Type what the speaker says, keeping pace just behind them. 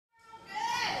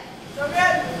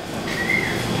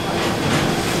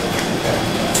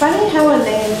how a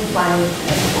name finds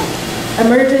you,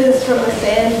 emerges from the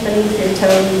sand beneath your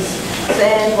toes,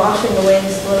 sand washing away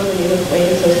slowly with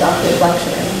waves of soft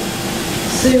reflection.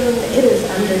 Soon it is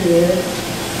under you,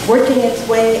 working its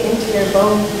way into your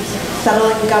bones,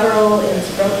 settling guttural in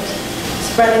throat,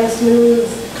 spreading smooth,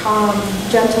 calm,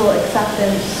 gentle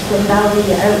acceptance from belly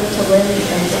out to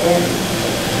limbs and skin.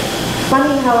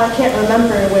 Funny how I can't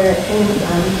remember where it came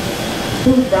from,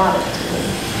 who brought it to me.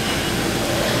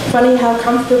 Funny how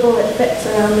comfortable it fits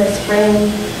around this frame,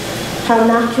 how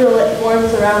natural it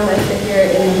forms around my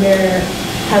figure in a mirror,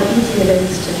 how easy it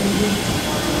is to be.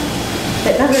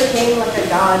 It never came like a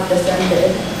god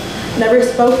descended, never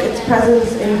spoke its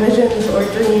presence in visions or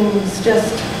dreams,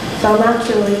 just fell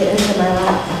naturally into my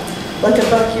lap, like a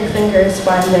book your fingers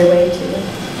find their way to.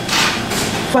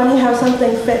 Funny how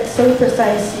something fits so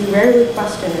precise you rarely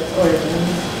question its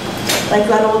origins, like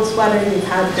that old sweater you've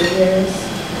had for years,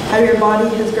 how your body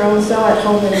has grown so at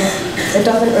home in it, it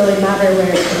doesn't really matter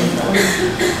where it came from.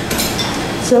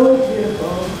 So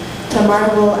beautiful to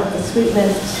marvel at the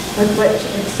sweetness with which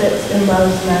it sits in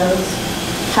love's mouths,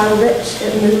 how rich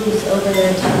it moves over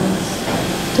their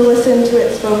tongues, to listen to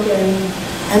it spoken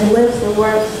and live the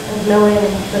warmth of knowing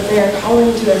that they are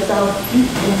calling to a self deep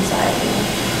inside me.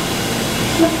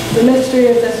 The mystery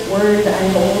of this word I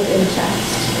hold in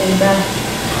chest, in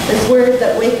breath, this word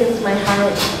that wakens my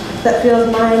heart, that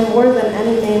feels mine more than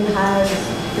any name has,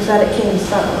 is that it came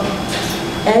subtle,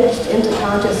 edged into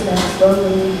consciousness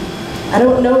slowly. I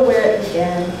don't know where it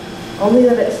began, only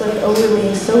that it slipped over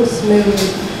me so smooth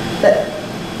that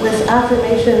with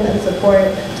affirmation and support,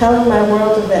 telling my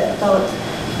world of it felt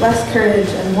less courage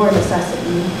and more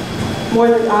necessity, more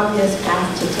the obvious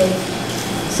path to take.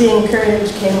 Seeing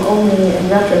courage came only in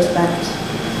retrospect,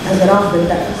 as it often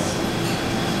does.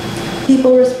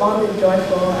 People responded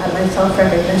joyful at my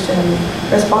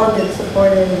self-recognition, responded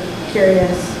supportive,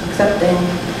 curious, accepting.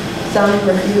 Some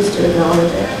refused to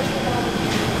acknowledge it.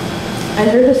 I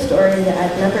heard a story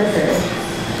I'd never heard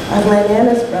of my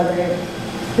Nana's brother,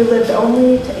 who lived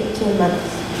only to 18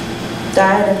 months,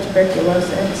 died of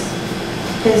tuberculosis.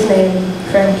 His name,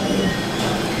 Frankie.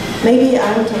 Maybe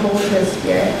I'm to hold his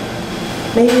spirit.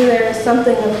 Maybe there is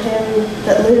something of him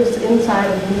that lives inside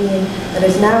of me that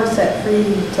is now set free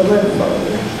to live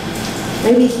fully.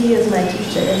 Maybe he is my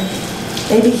teacher.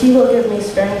 Maybe he will give me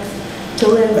strength to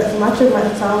live as much of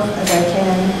myself as I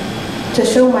can, to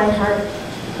show my heart,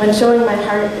 when showing my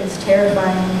heart is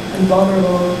terrifying and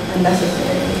vulnerable and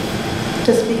necessary,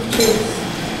 to speak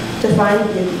truth, to find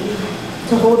beauty,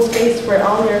 to hold space for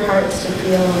all your hearts to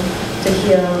feel, to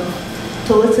heal,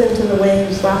 to listen to the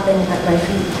waves lapping at my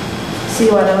feet, see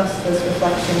what else this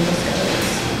reflection discovers.